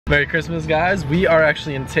Merry Christmas, guys. We are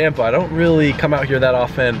actually in Tampa. I don't really come out here that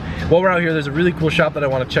often. While we're out here, there's a really cool shop that I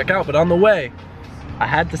want to check out, but on the way, I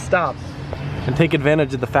had to stop and take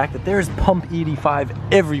advantage of the fact that there's Pump E85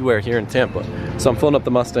 everywhere here in Tampa. So I'm filling up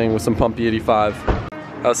the Mustang with some Pump E85.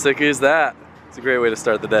 How sick is that? It's a great way to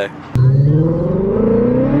start the day.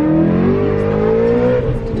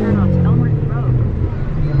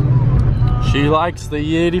 She likes the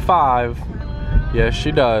E85. Yes,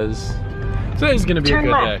 she does. Today's gonna be a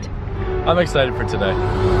good day. I'm excited for today.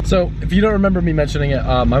 So, if you don't remember me mentioning it,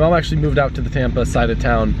 my mom actually moved out to the Tampa side of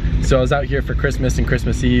town. So I was out here for Christmas and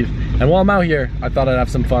Christmas Eve. And while I'm out here, I thought I'd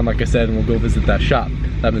have some fun, like I said, and we'll go visit that shop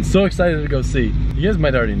that I've been so excited to go see. You guys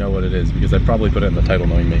might already know what it is because I probably put it in the title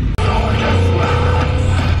knowing me.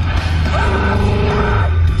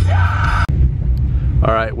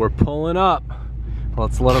 All right, we're pulling up.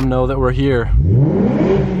 Let's let them know that we're here.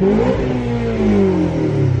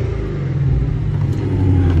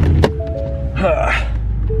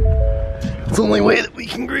 It's the only way that we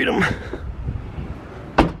can greet them.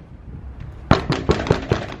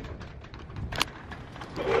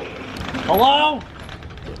 Hello?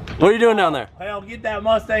 What are you doing down there? Hell, get that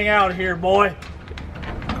Mustang out of here, boy.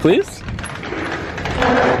 Please?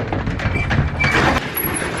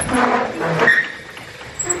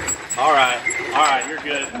 All right, you're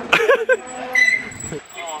good. Oh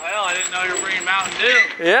hell, I didn't know you were bringing Mountain Dew.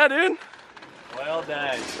 Yeah, dude. Well,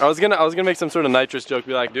 dang. I was gonna make some sort of nitrous joke,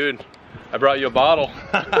 be like, dude, I brought you a bottle.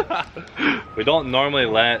 We don't normally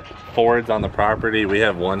let Fords on the property. We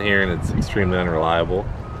have one here and it's extremely unreliable.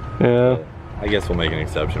 Yeah. I guess we'll make an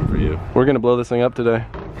exception for you. We're gonna blow this thing up today.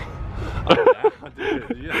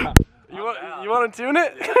 Dude, yeah. You want to tune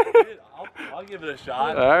it? Yeah, dude, I'll give it a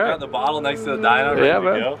shot. All right. Got the bottle next to the dyno ready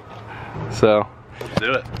to go. So, let's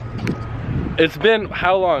do it. It's been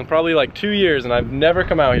how long? Probably like 2 years, and I've never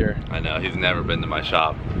come out here. I know, he's never been to my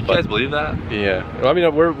shop. You guys believe that? Yeah. Well, I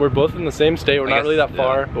mean, we're both in the same state. We're not really that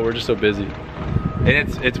far, but we're just so busy. And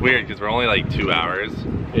it's weird because we're only like 2 hours.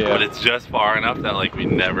 Yeah. But it's just far enough that like we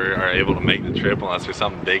never are able to make the trip unless there's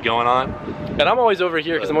something big going on. And I'm always over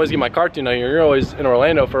here because I'm always getting my car tuned out here. You're always in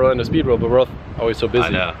Orlando for Orlando Speed World, but we're both always so busy. I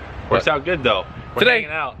know. Works out good though. We're today,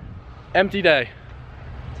 hanging out. Empty day.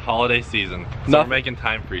 It's holiday season, so we're making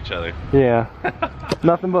time for each other. Yeah.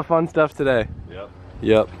 Nothing but fun stuff today. Yep.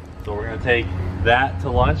 Yep. So we're gonna take that to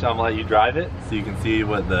lunch. I'm gonna let you drive it so you can see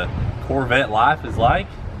what the Corvette life is like.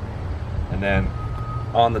 And then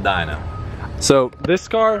on the dyno. So this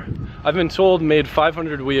car, I've been told, made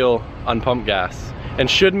 500 wheel on pump gas and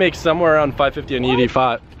should make somewhere around 550 on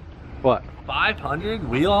E85. What? 500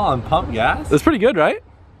 wheel on pump gas? That's pretty good, right?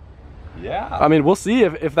 Yeah. I mean, we'll see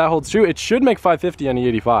if that holds true. It should make 550 on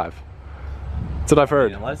E85. That's what I've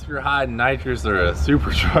heard. I mean, unless you're hiding nitrous or a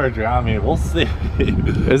supercharger, I mean, we'll see.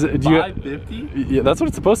 Is it 550? Yeah, that's what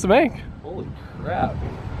it's supposed to make. Holy crap.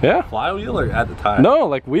 Yeah. Flywheel or at the time? No,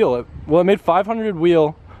 like wheel. Well, it made 500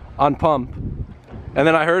 wheel on pump, and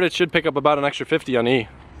then I heard it should pick up about an extra 50 on E.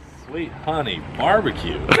 Sweet honey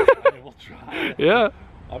barbecue. I mean, we'll try it. Yeah.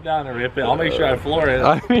 I'm down to rip it. I'll make sure I floor it.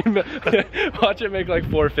 I mean, watch it make like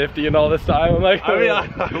 450 and all this time. I'm like, I mean, I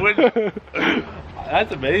wouldn't.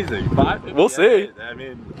 That's amazing. 550. We'll see. I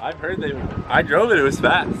mean, I've heard I drove it. It was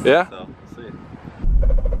fast. Yeah. So we'll see.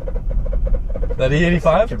 That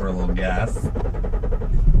E85? Give her a little gas.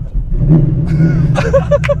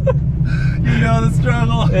 You know the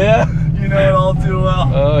struggle. Yeah. You know it all too well.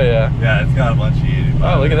 Oh yeah. Yeah, it's got a bunch of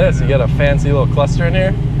E85. Oh, look at this. You got a fancy little cluster in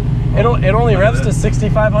here. It only revs to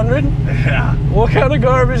 6,500? Yeah. What kind of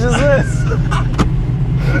garbage is this?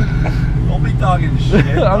 Don't be talking shit.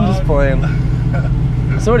 I'm just playing.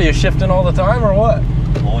 So what, are you shifting all the time or what?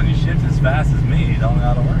 Well, when you shift as fast as me, you don't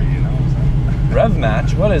gotta worry, you know what I'm saying? Rev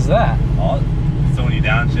match? What is that? So when you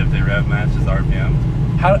downshift, they rev match as RPM.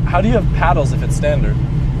 How do you have paddles if it's standard?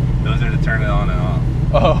 Those are to turn it on and off.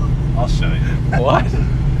 Oh. I'll show you. What?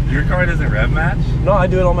 Your car doesn't rev match? No, I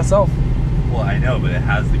do it all myself. Well, I know, but it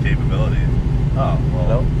has the capability. Oh,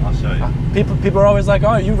 well, Nope. I'll show you. People are always like,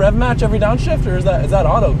 oh, you rev match every downshift, or is that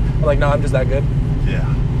auto? I'm like, no, I'm just that good. Yeah.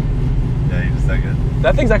 Yeah, you're just that good.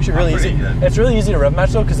 That thing's actually really easy. Good. It's really easy to rev match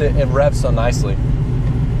though, because it revs so nicely.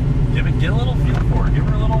 Get a little feel for it. Give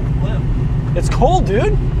her a little flip. It's cold,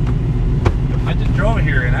 dude. I just drove it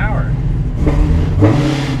here an hour.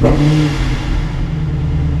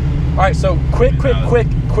 All right, so quick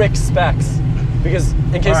specs, because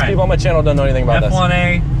in case people on my channel don't know anything about this.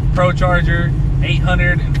 F1A Pro Charger,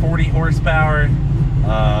 840 horsepower,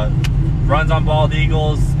 runs on Bald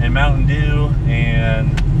Eagles and Mountain Dew,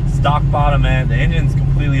 and stock bottom end. The engine's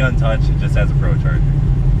completely untouched. It just has a Pro Charger.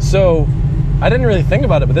 So I didn't really think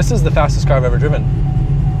about it, but this is the fastest car I've ever driven.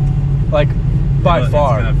 Like, by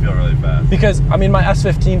far. It's gonna feel really fast. Because, I mean, my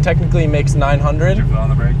S15 technically makes 900. Put your foot on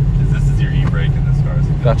the brake, because this is your e-brake in this car. So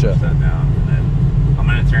Gotcha. Push that down, and then I'm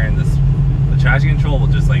gonna turn this. The traction control will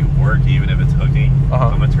just like work even if it's hooking. So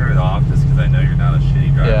I'm gonna turn it off just because I know you're not a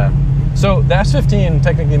shitty driver. Yeah. So the S15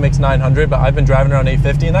 technically makes 900, but I've been driving around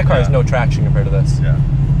 850, and that car has no traction compared to this. Yeah.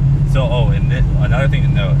 So, and another thing to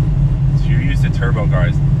note, if you're used to turbo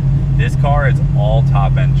cars, this car is all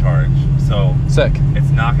top end charge. So sick.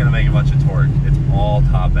 It's not gonna make a bunch of torque. It's all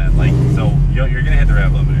top end. Like, so you're gonna hit the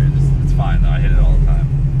rev limiter. It's fine though. I hit it all the time.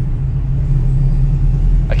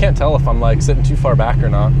 I can't tell if I'm like sitting too far back or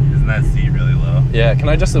not. Isn't that seat really low? Yeah. Can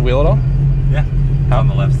I adjust the wheel at all? Yeah. On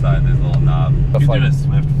the left side, there's a little knob. You can do a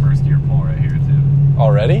Swift first gear pull right here too.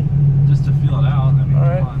 Already? Just to feel it out. I mean, all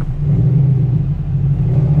right. Come on.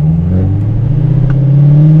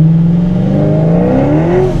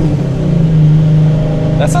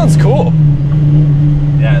 That sounds cool.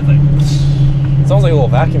 Yeah, it's like. It sounds like a little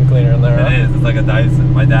vacuum cleaner in there. It is. It's like a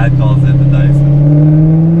Dyson. My dad calls it the Dyson.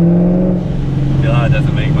 Feel how it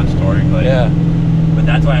doesn't make much torque. Like, yeah. But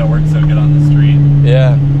that's why it works so good on the street.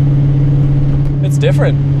 Yeah. It's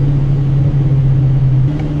different.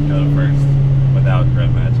 Go to first without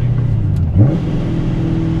rev matching.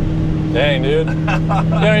 Dang, dude. You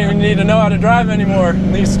don't even need to know how to drive anymore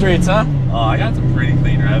in these streets, huh? Oh, I got some pretty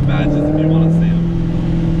clean rev matches if you want to see them.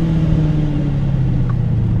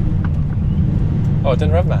 Oh, it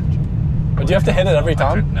didn't rev match. But do you have to hit it every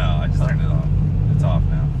time? No, I just turned it off. It's off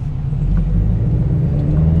now.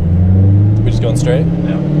 We just going straight?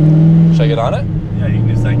 Yeah. Should I get on it? Yeah, you can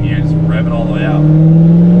do second gear, just rev it all the way out.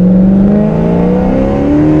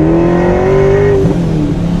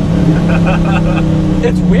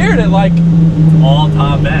 It's weird, it like... It's all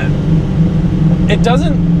top end. It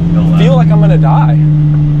doesn't feel like I'm gonna die.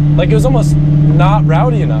 Like it was almost not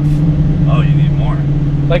rowdy enough. Oh, you need more.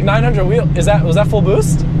 Like 900 wheel, was that full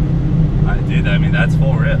boost? Dude, I mean, that's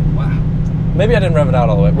full rip. Wow. Maybe I didn't rev it out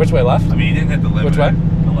all the way. Which way, left? I mean, you didn't hit the limiter. Which way?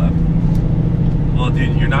 The left. Well,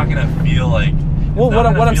 dude, you're not gonna feel like... Well, what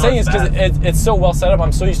I'm saying is because it's so well set up,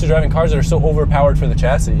 I'm so used to driving cars that are so overpowered for the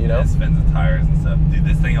chassis, you know? It spins the tires and stuff. Dude,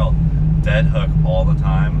 this thing will dead hook all the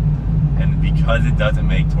time. And because it doesn't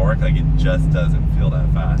make torque, like it just doesn't feel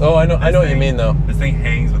that fast. Oh, I know what you mean though. This thing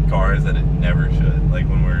hangs with cars that it never should. Like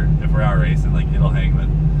if we're out racing, like it'll hang with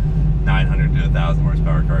 900 to 1,000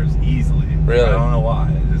 horsepower cars easily. Really? I don't know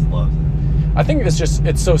why. It just loves it. I think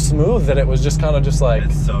it's so smooth that it was just kind of just like...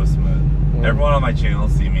 It's so smooth. Everyone on my channel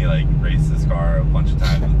see me like race this car a bunch of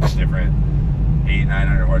times with different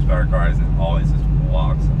 800-900 horsepower cars, and it always just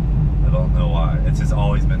walks. I don't know why. It's just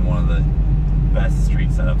always been one of the best street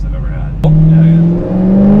setups I've ever had. Yeah.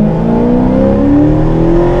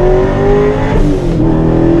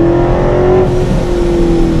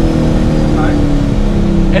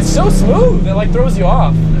 It's so smooth, it like throws you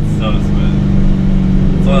off. It's so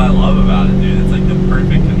smooth. That's what I love about it, dude. It's like the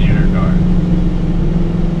perfect commuter car.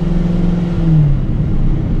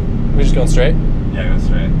 We're just going straight? Yeah, go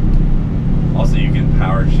straight. Also, you can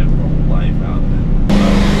power shift the life out of it.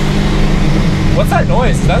 What's that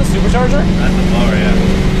noise? Is that a supercharger? That's the blower, yeah.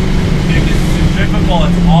 Dude, it's centrifugal,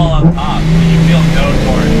 it's all up top, so you feel no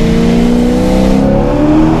torque.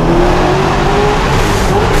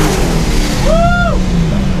 Woo!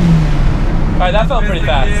 Alright, that felt pretty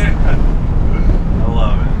fast. I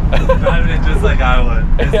love it. Driving it just like I would.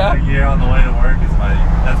 It's Yeah. like here on the way to work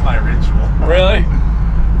that's my ritual. Really?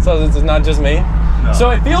 So it's not just me? No. So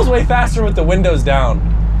it feels way faster with the windows down.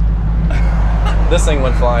 This thing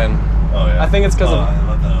went flying. Oh yeah. I think it's because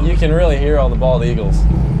you can really hear all the bald eagles.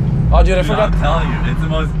 Oh dude, I forgot. I'm telling you, it's the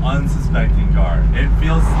most unsuspecting car. It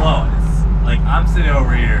feels slow. It's like I'm sitting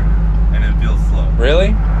over here and it feels slow. Really?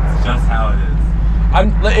 It's just how it is.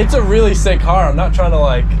 It's a really sick car. I'm not trying to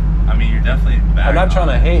like... I mean, you're definitely back. I'm not trying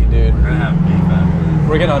to hate, dude. We're gonna have beef after this.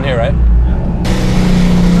 We're getting on here, right? Yeah.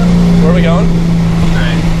 Where are we going?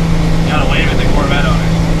 Great. You gotta wave at the Corvette owner.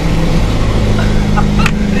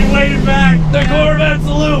 He waved back. The Corvette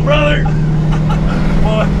salute, brother.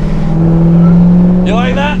 Boy. You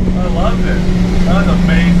like that? I loved it. That was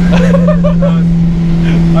amazing.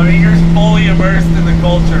 I mean, you're fully immersed in the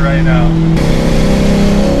culture right now.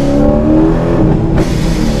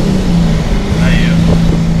 That you?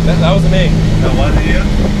 That was me. That wasn't you?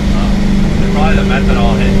 It's probably the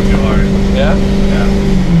methanol hitting too hard. Yeah?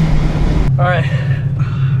 Yeah. Alright.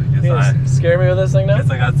 You gonna scare me with this thing now? Guess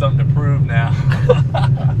I got something to prove now.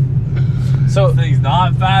 So this thing's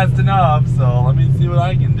not fast enough, so let me see what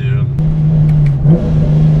I can do.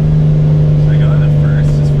 Should I go in it first,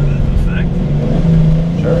 just for the effect?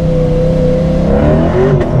 Sure.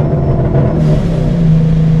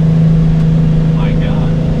 Oh my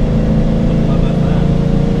god. I love it.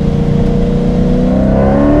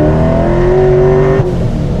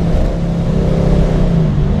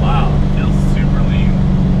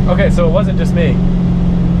 so it wasn't just me.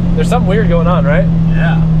 There's something weird going on, right?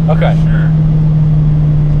 Yeah. Okay. Sure.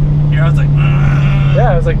 Here I was like, yeah,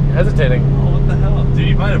 I was like hesitating. Oh, what the hell? Dude,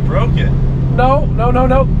 you might have broke it. No.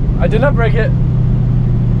 I did not break it.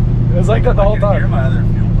 It was like that the whole time. I can hear my other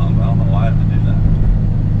fuel pump. I don't know why I have to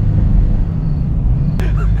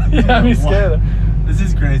do that. Yeah, I'm scared. This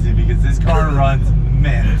is crazy because this car runs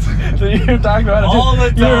mint. So you're talking about all the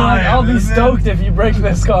time. You're like, I'll be stoked if you break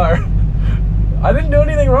this car. I didn't do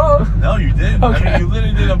anything wrong. No, you didn't. Okay. I mean, you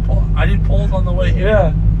literally did a pull. I did pulls on the way here.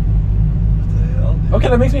 Yeah. What the hell, dude? Okay,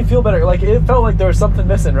 that makes me feel better. Like, it felt like there was something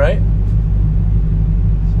missing, right? I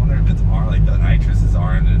just wonder if it's like the nitrous is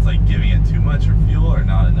orange and it's like giving it too much or fuel or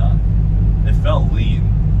not enough. It felt lean.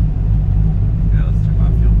 Yeah, let's turn my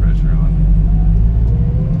fuel pressure on.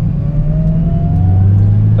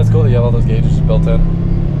 That's cool that you have all those gauges built in.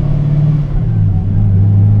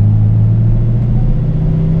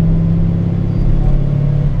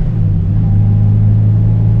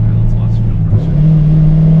 Alright, let's watch fuel pressure.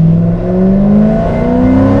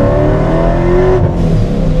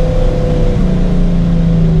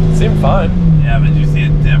 Seemed fine. Yeah, but did you see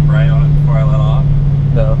it dip right on it before I let off?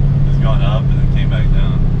 No. It was going up and then came back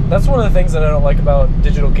down. That's one of the things that I don't like about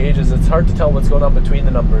digital gauges. It's hard to tell what's going on between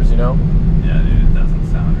the numbers, you know? Yeah, dude, it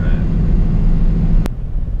doesn't sound right.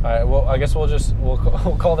 Alright, well, I guess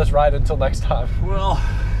we'll call this ride until next time. Well,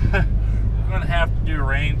 we're gonna have to do a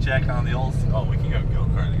rain check on the old. Oh, we can go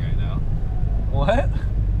go-karting right now. What?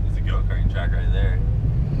 There's a go-karting track right there.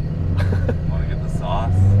 Want to get the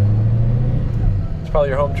sauce? It's probably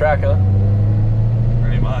your home track, huh?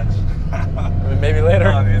 Pretty much. I mean, maybe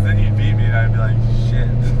later. No, because then you'd beat me and I'd be like, shit.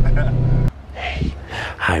 Hey,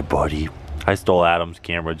 hi buddy. I stole Adam's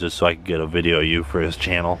camera just so I could get a video of you for his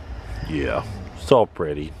channel. Yeah, so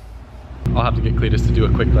pretty. I'll have to get Cleetus to do a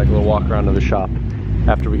quick little walk around of the shop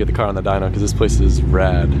after we get the car on the dyno, because this place is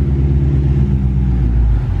rad.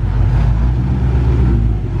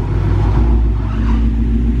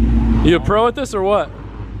 You a pro at this or what? I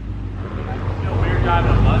feel weird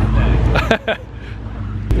driving a Mustang.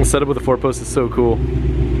 The setup with the 4-post is so cool.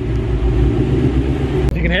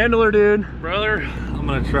 You can handle her, dude. Brother, I'm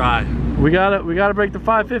gonna try. We gotta break the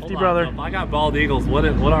 550, brother. If I got bald eagles, what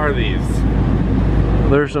are these?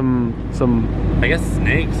 There's some I guess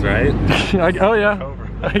snakes, right? oh yeah,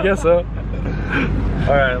 I guess so.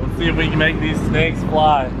 Alright, let's see if we can make these snakes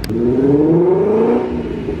fly.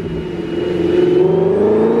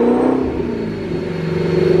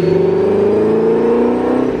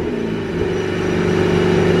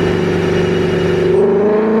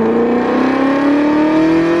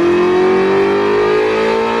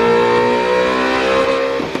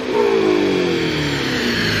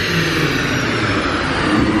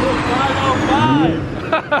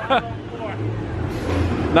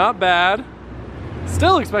 Not bad.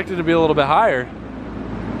 Still expected to be a little bit higher.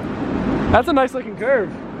 That's a nice looking curve.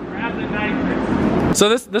 Grab the nitrous. So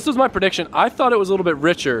this was my prediction. I thought it was a little bit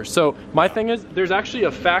richer. So my thing is, there's actually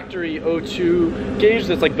a factory O2 gauge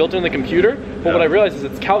that's like built in the computer, but what I realized is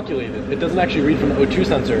it's calculated. It doesn't actually read from the O2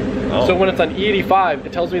 sensor. Oh. So when it's on E85,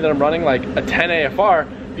 it tells me that I'm running like a 10 AFR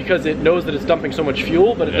because it knows that it's dumping so much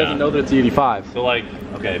fuel, but it doesn't know that it's E85. So like,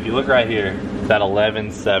 okay, if you look right here, it's at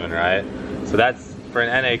 11.7, right? So that's, for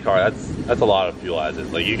an NA car, that's a lot of fuel as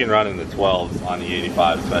is. Like you can run in the 12s on the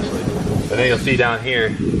E85 especially. And then you'll see down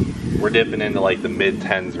here, we're dipping into like the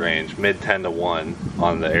mid-10s range, mid-10 to 1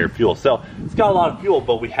 on the air fuel. So it's got a lot of fuel,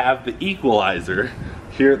 but we have the equalizer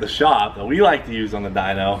here at the shop that we like to use on the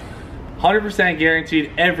dyno. 100%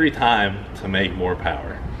 guaranteed every time to make more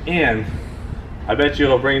power. And I bet you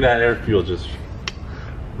it'll bring that air fuel just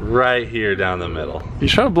right here down the middle. You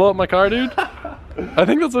trying to blow up my car, dude? I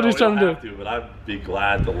think that's what he's trying to do. But I'd be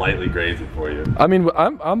glad to lightly graze it for you. I mean,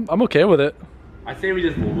 I'm okay with it. I say we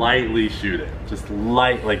just lightly shoot it. Just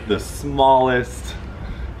light, like the smallest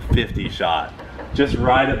 50 shot. Just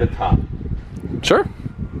right at the top. Sure.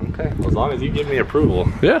 Okay, well, as long as you give me approval.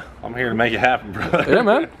 Yeah. I'm here to make it happen, brother. Yeah,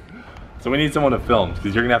 man. So we need someone to film,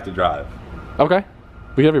 because you're gonna have to drive. Okay.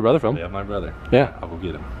 We can have your brother film. Yeah, my brother. Yeah. I'll go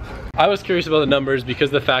get him. I was curious about the numbers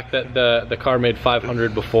because the fact that the car made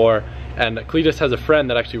 500 before, and Cleetus has a friend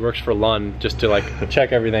that actually works for Lund just to like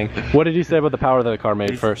check everything. What did he say about the power that the car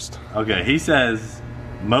made first? Okay, he says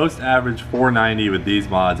most average 490 with these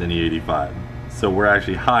mods in E85. So we're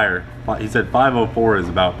actually higher. He said 504 is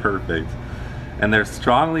about perfect. And they're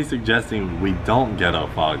strongly suggesting we don't get a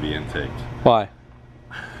foggy intake. Why?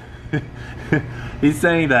 He's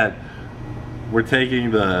saying that we're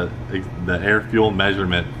taking the air fuel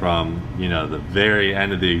measurement from, you know, the very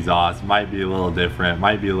end of the exhaust. Might be a little different,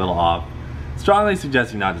 might be a little off. Strongly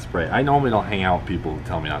suggesting not to spray. I normally don't hang out with people who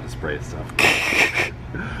tell me not to spray stuff.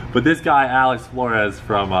 But this guy, Alex Flores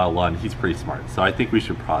from Lund, he's pretty smart. So I think we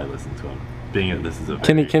should probably listen to him. Being that this is a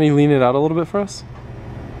Can he lean it out a little bit for us?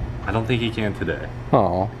 I don't think he can today.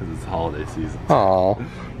 Oh. Because it's holiday season. Oh.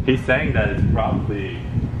 He's saying that it's probably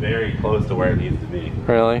very close to where it needs to be.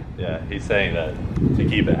 Really? Yeah, he's saying that to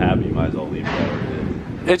keep it happy, you might as well leave it where it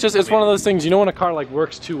is. It's one of those things, you know when a car like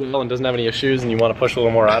works too well and doesn't have any issues and you want to push a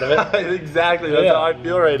little more out of it? Exactly, that's how I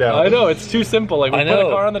feel right now. I know, it's too simple. Like we put a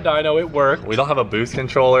car on the dyno, it worked. We don't have a boost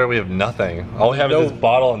controller, we have nothing. All we have is this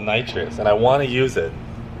bottle of nitrous and I want to use it.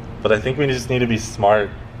 But I think we just need to be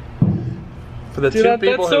smart. For the two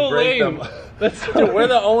people who break them. Dude, we're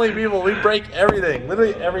the only people, we break everything.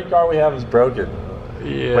 Literally every car we have is broken.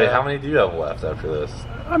 Yeah. Wait, how many do you have left after this?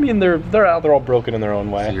 I mean, they're all broken in their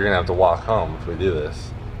own way. So you're gonna have to walk home if we do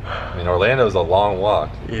this. I mean, Orlando's a long walk.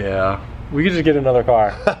 Yeah. We could just get another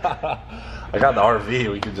car. I got the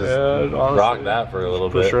RV, we could just rock that for a little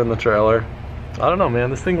bit. Push her in the trailer. I don't know, man,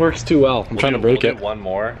 this thing works too well. I'm trying to break it. Do one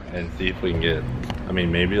more and see if we can get, I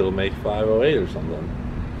mean, maybe it'll make 508 or something.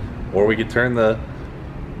 Or we could turn the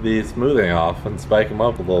smoothing off and spike them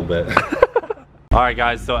up a little bit. All right,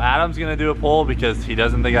 guys, so Adam's gonna do a pull because he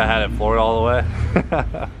doesn't think I had it floored all the way.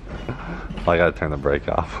 Well, I gotta turn the brake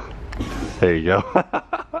off. There you go.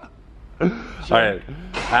 All right,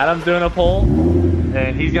 Adam's doing a pull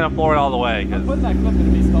and he's gonna floor it all the way. I'm putting that clip in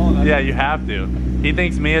to be stalling. Yeah, you have to. He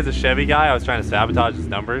thinks me as a Chevy guy, I was trying to sabotage his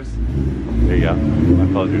numbers. There you go. I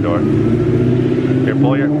close your door. Here,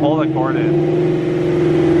 pull the cord in.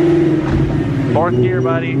 Fourth gear,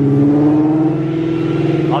 buddy.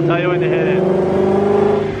 I'll tell you when to hit it.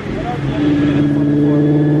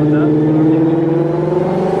 What's that?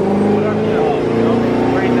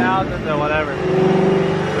 3,000 or whatever.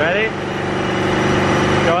 Ready?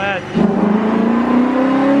 Go ahead.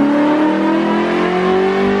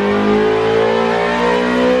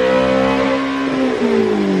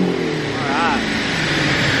 Alright.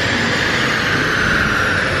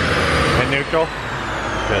 And neutral?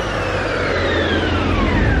 Good.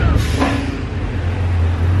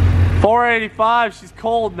 485, she's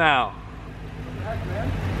cold now.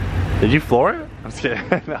 Did you floor it? I'm just kidding.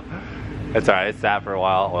 No. It's alright, it sat for a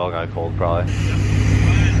while. Oil got cold probably.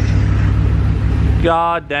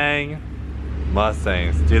 God dang.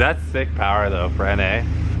 Mustangs. Dude, that's sick power though for NA.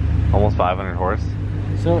 Almost 500 horse.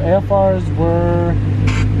 So AFRs were,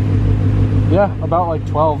 yeah, about like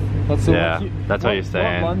 12. That's what you're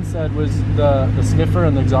saying. What Lund said was the sniffer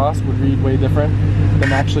and the exhaust would read way different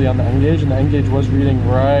than actually on the N-Gage, and the N-Gage was reading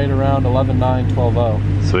right around 11.9,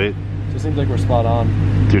 12.0. Sweet. So it seems like we're spot on.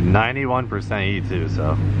 Dude, 91% E2,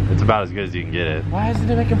 so it's about as good as you can get it. Why isn't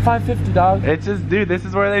it making 550, dog? It's just, dude, this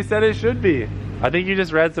is where they said it should be. I think you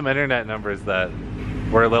just read some internet numbers that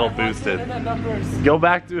were a little boosted. Go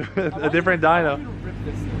back to a different dyno.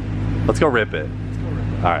 Let's go rip it.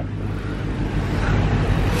 All right.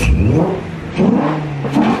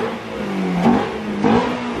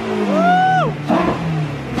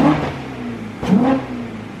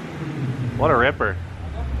 What a ripper.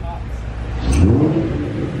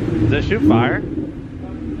 Does it shoot fire?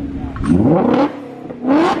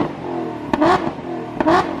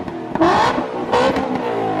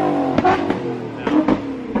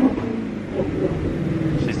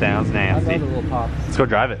 She sounds nasty. Let's go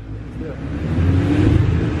drive it.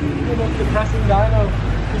 Depressing dyno.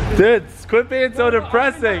 Dude, quit being so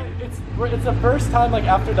depressing. It's the first time like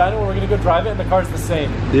after dyno where we're gonna go drive it and the car's the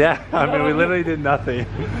same. Yeah, I mean we literally did nothing.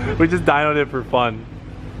 We just dynoed it for fun.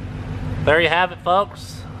 There you have it,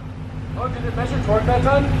 folks. Oh, did it measure torque that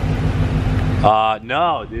time?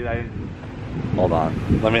 No, dude. Hold on.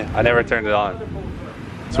 I never turned it on.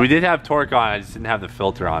 So we did have torque on. I just didn't have the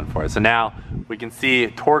filter on for it. So now we can see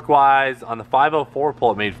torque-wise on the 504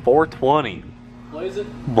 pull, it made 420. Blaze it.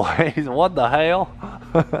 Blaze, what the hell?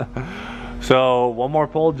 So one more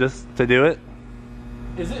pull just to do it.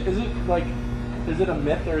 Is it a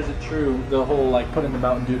myth or is it true? The whole like putting the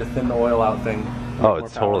Mountain Dew to thin the oil out thing. Oh,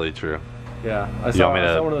 it's totally true. Yeah, I saw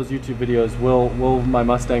one of those YouTube videos. Will my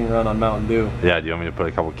Mustang run on Mountain Dew? Yeah. Do you want me to put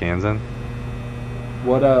a couple cans in?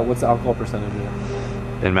 What's the alcohol percentage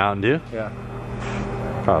in Mountain Dew? Yeah.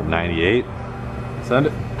 Probably 98. Send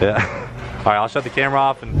it. Yeah. All right, I'll shut the camera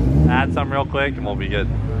off and add some real quick, and we'll be good.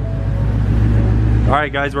 All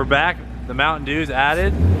right, guys, we're back. The Mountain Dew's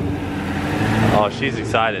added. Oh, she's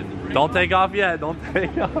excited. Don't take off yet. Don't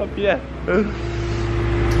take off yet.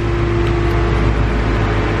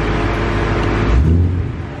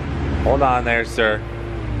 Hold on there, sir.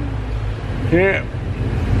 Here.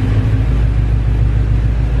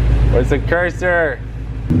 Where's the cursor?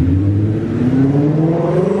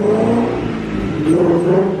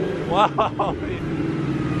 Wow.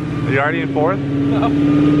 Are you already in fourth? No.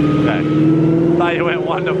 Okay. Thought you went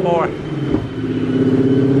 1 to 4.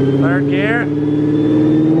 Third gear.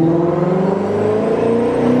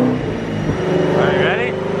 Are you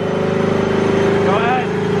ready? Go ahead.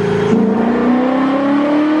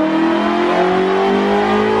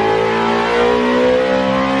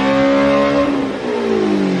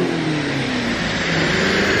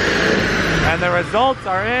 And the results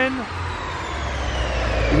are in.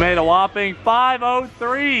 You made a whopping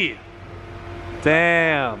 503.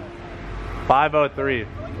 Damn. 503.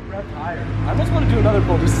 I almost want to do another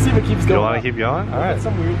pull just to see if it keeps going. You want to keep going? All right.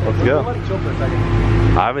 Some weird Let's go. Let it chill for a second.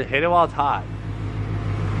 I would hit it while it's hot.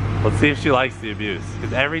 Let's see if she likes the abuse.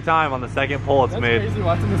 Because every time on the second pull, it's made crazy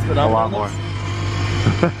watching this a lot more.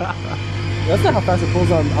 That's not how fast it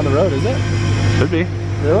pulls on the road, is it? Should be.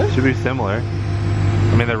 Really? Should be similar.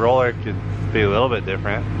 I mean, the roller could be a little bit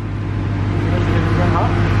different.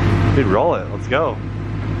 Dude, roll it. Let's go.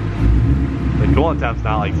 The coolant temp's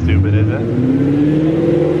not like stupid, is it?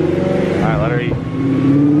 Alright, let her eat.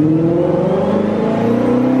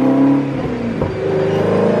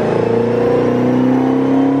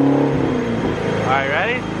 Alright,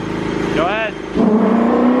 ready? Go ahead.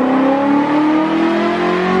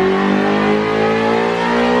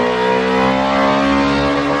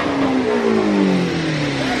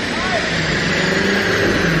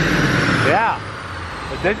 Yeah,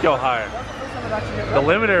 it did go higher. The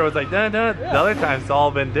limiter was like, dun, dun. The other times it's all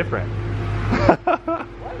been different.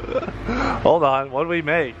 Hold on, what did we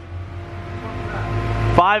make?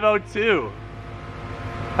 502.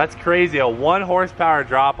 That's crazy, a 1 horsepower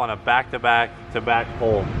drop on a back-to-back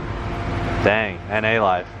pull. Dang, NA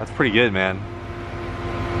life. That's pretty good, man.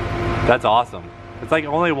 That's awesome. It's like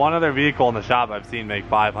only one other vehicle in the shop I've seen make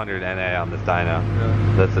 500 NA on this dyno.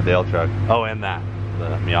 Yeah. That's the Dale truck. Oh, and that, the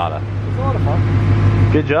Miata. It's a lot of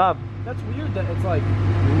fun. Good job. That's weird that it's like,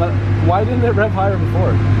 why didn't it rev higher before?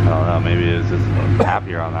 I don't know, maybe it's just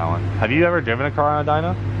happier on that one. Have you ever driven a car on a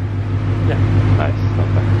dyno? Yeah. Nice,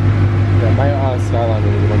 okay. Yeah, my Skyline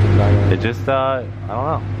was a bunch of dyno. It just, I don't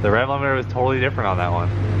know. The rev limiter was totally different on that one.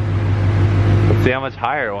 Let's see how much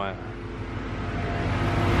higher it went.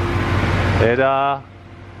 It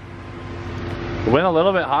went a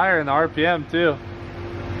little bit higher in the RPM too.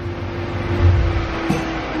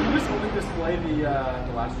 Did you just only display the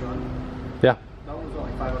last run? Yeah. That one was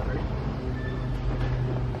like 503.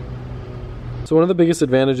 So one of the biggest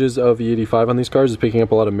advantages of the 85 on these cars is picking up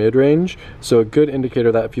a lot of mid-range. So a good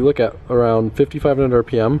indicator that if you look at around 5,500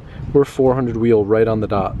 RPM, we're 400 wheel right on the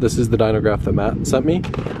dot. This is the dyno graph that Matt sent me.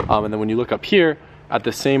 And then when you look up here at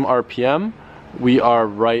the same RPM, we are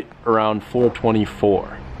right around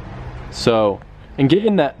 424. So, and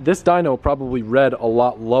given that this dyno probably read a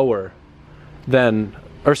lot lower than,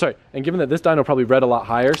 or sorry, and given that this dyno probably read a lot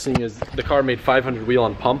higher, seeing as the car made 500 wheel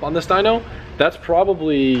on pump on this dyno, that's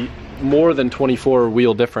probably more than 24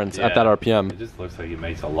 wheel difference at that RPM. It just looks like it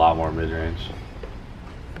makes a lot more mid-range.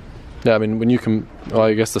 Yeah, I mean, when you can, well,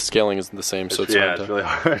 I guess the scaling isn't the same, so it's yeah, it's really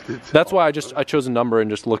hard to tell. That's why I chose a number and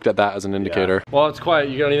just looked at that as an indicator. Yeah. Well, it's quiet.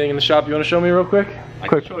 You got anything in the shop you want to show me real quick?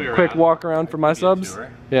 Quick walk around for my subs.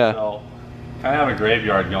 Yeah. So, kind of have a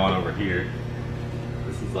graveyard going over here.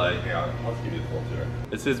 This is like, here, I'll just give you the full tour.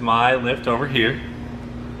 This is my lift over here.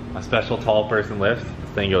 My special tall person lift. This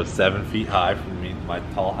thing goes 7 feet high from me, my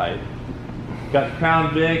tall height. Got the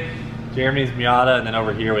Crown Vic, Jeremy's Miata, and then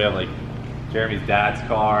over here we have like Jeremy's dad's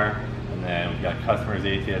car. And then we've got customer's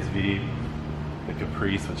ATSV, the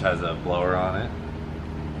Caprice, which has a blower on it.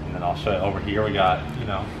 And then I'll show you over here, we got, you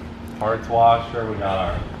know, parts washer, we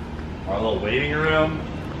got our little waiting room.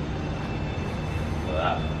 So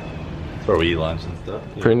that's where we eat lunch and stuff.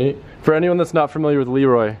 Pretty neat. For anyone that's not familiar with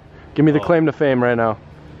Leroy, give me the claim to fame right now.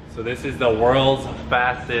 So this is the world's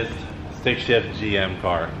fastest stick shift GM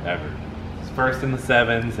car ever. It's first in the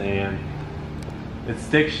 7s, and it's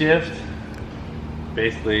stick shift.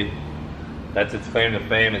 Basically, that's its claim to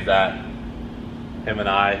fame, is that him and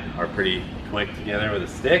I are pretty quick together with a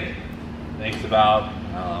stick. Makes about,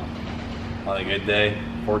 on a good day,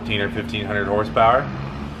 14 or 1500 horsepower.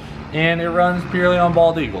 And it runs purely on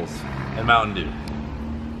bald eagles and Mountain Dew.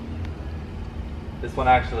 This one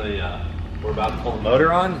actually, we're about to pull the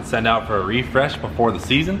motor on and send out for a refresh before the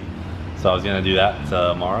season. So I was gonna do that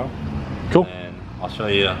tomorrow. Cool. And I'll show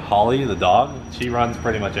you Holly, the dog. She runs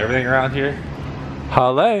pretty much everything around here.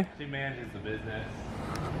 Holly. She manages the business.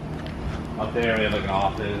 Up there we have like an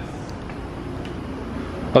office.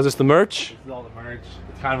 Oh, is this the merch? This is all the merch.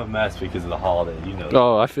 It's kind of a mess because of the holiday, you know.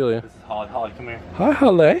 Oh, I feel you. This is Holly. Holly, come here. Hi,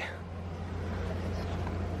 Holly.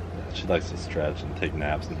 She likes to stretch and take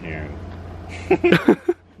naps in here.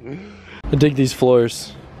 I dig these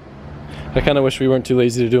floors. I kind of wish we weren't too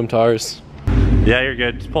lazy to do them to ours. Yeah, you're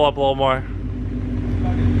good. Just pull up a little more.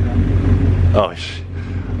 Oh,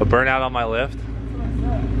 a burnout on my lift?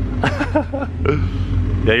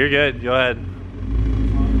 Yeah, you're good. Go ahead.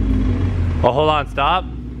 Oh, hold on. Stop.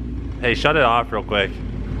 Hey, shut it off real quick.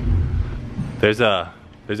 There's at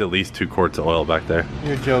least 2 quarts of oil back there.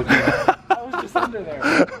 You're joking. I was just under there.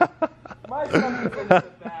 My son was under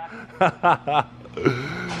that.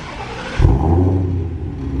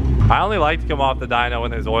 I only like to come off the dyno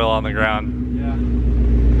when there's oil on the ground. Yeah.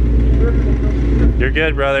 You're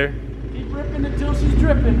good, brother. Keep ripping until she's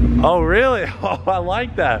dripping. Oh, really? Oh, I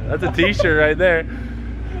like that. That's a t-shirt right there.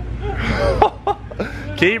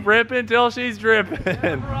 Keep ripping till she's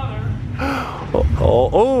dripping. Oh,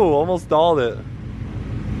 almost stalled it.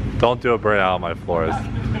 Don't do a burnout on my floors.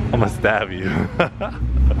 I'm gonna stab you. I'm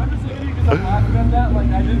just looking at you because I'm laughing at that.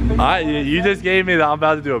 Like, I didn't think you just gave me the I'm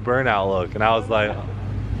about to do a burnout look, and I was like, I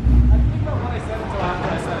didn't think about what I said until after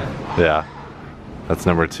I said it. yeah, that's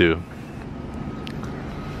number 2.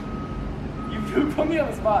 You put me on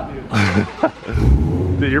the spot,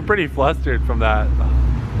 dude. Dude, you're pretty flustered from that.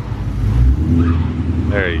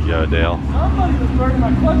 There you go, Dale. Somebody was burning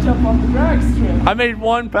my clutch up on the drag strip. I made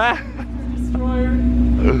 1 pass. Destroyer.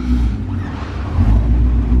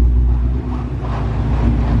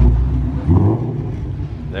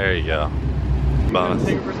 There you go. Bonus.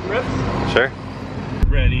 Take it for some rips? Sure.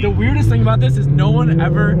 Ready. The weirdest thing about this is no one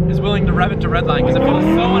ever is willing to rev it to redline because it feels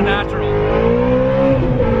so unnatural.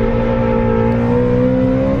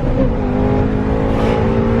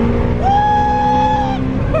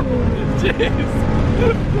 Jeez.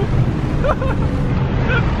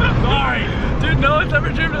 Sorry. Dude, no one's ever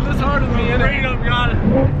driven this hard with me in it. Freedom, got it.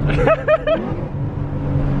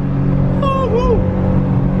 Oh, woo.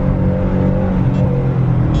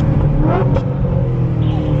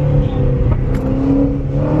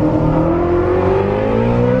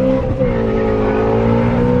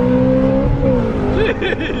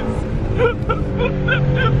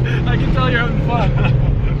 I can tell you're having fun.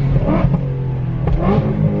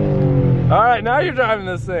 Alright, now you're driving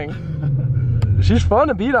this thing. She's fun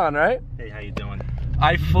to beat on, right? Hey, how you doing?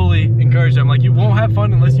 I fully encourage them. Like, you won't have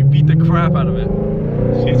fun unless you beat the crap out of it.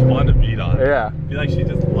 She's fun to beat on. Yeah. I feel like she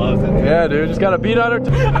just loves it. Yeah, dude, just gotta beat on her.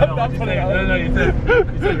 No, you said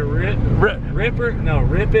rip her. No,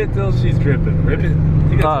 rip it till she's dripping. Rip it. I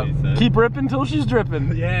think that's what you said. Keep ripping till she's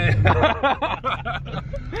dripping. Yeah.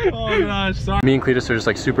 Oh gosh, sorry. Me and Cleetus are just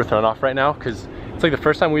like super thrown off right now because it's like the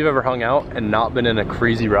first time we've ever hung out and not been in a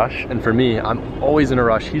crazy rush. And for me, I'm always in a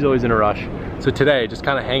rush. He's always in a rush. So today, just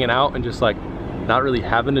kind of hanging out and just like not really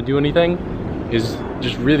having to do anything is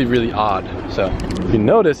just really, really odd. So if you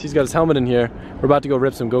notice, he's got his helmet in here. We're about to go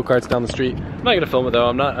rip some go-karts down the street. I'm not gonna film it though.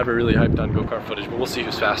 I'm not ever really hyped on go-kart footage, but we'll see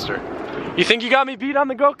who's faster. You think you got me beat on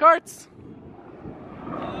the go-karts?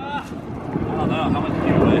 I don't know. How much do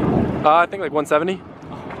you weigh? I think like 170.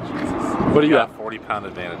 Oh, Jesus. What do you got? 40-pound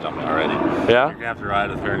advantage on me already. Yeah? You're gonna have to ride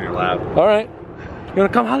with her in your lap. All right. You wanna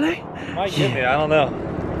come, Holly? Might get me, I don't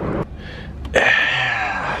know.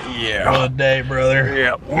 Yeah. Good day, brother.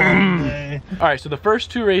 Yeah. All right, so the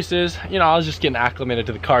first 2 races, you know, I was just getting acclimated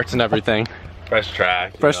to the karts and everything. Fresh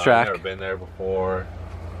track. Fresh track. I've never been there before.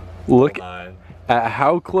 Look at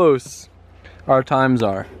how close our times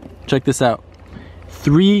are. Check this out.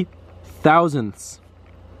 3 thousandths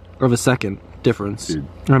of a second difference. Dude.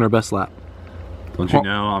 On our best lap. Don't you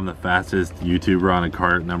know I'm the fastest YouTuber on a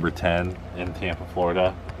kart, number 10 in Tampa,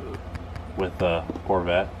 Florida, with the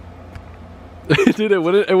Corvette? Dude, it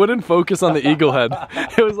wouldn't focus on the eagle head.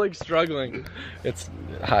 It was like struggling. It's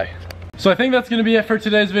hi. So I think that's gonna be it for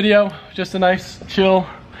today's video. Just a nice, chill,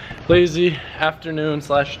 lazy afternoon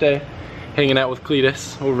 / day, hanging out with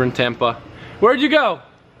Cleetus over in Tampa. Where'd you go?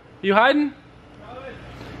 You hiding?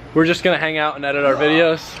 We're just gonna hang out and edit our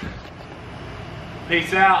videos.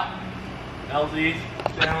 Peace out, LZ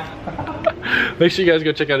channel. Make sure you guys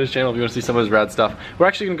go check out his channel if you want to see some of his rad stuff. We're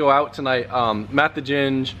actually gonna go out tonight. Matt the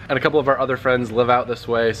Ginge and a couple of our other friends live out this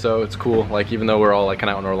way, so it's cool. Like, even though we're all like kind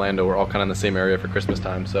of out in Orlando, we're all kind of in the same area for Christmas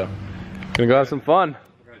time. So gonna go have some fun.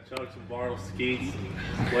 We're gonna chug some Bartle skeets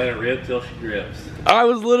and let it rip till she drips. I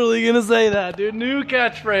was literally gonna say that, dude. New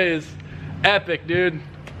catchphrase. Epic, dude.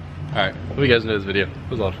 All right, hope you guys enjoyed this video. It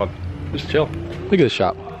was a lot of fun. Just chill. Look at this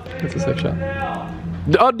shot. That's a sick shot.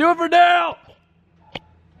 Oh, do it for Dale!